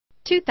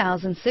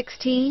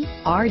2016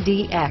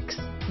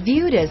 RDX.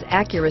 Viewed as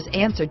Acura's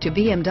answer to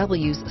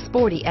BMW's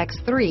sporty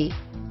X3,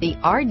 the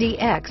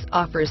RDX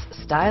offers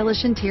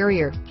stylish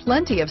interior,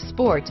 plenty of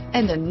sport,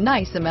 and a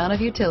nice amount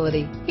of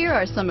utility. Here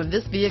are some of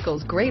this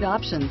vehicle's great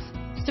options: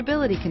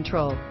 stability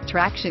control,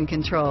 traction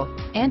control,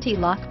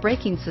 anti-lock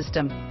braking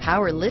system,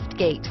 power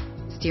liftgate,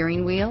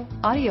 steering wheel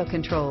audio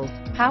controls,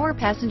 power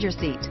passenger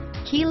seat,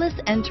 keyless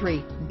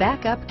entry,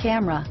 backup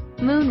camera,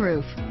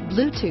 moonroof,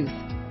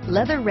 Bluetooth,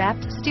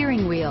 leather-wrapped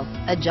steering wheel,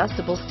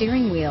 adjustable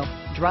steering wheel,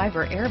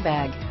 driver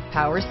airbag,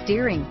 power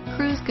steering,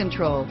 cruise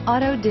control,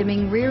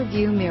 auto-dimming rear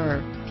view mirror,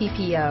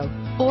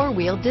 PPO,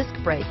 four-wheel disc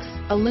brakes,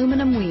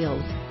 aluminum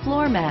wheels,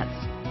 floor mats,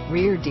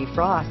 rear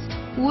defrost.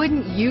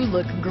 Wouldn't you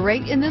look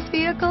great in this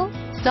vehicle?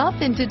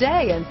 Stop in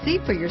today and see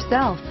for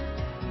yourself.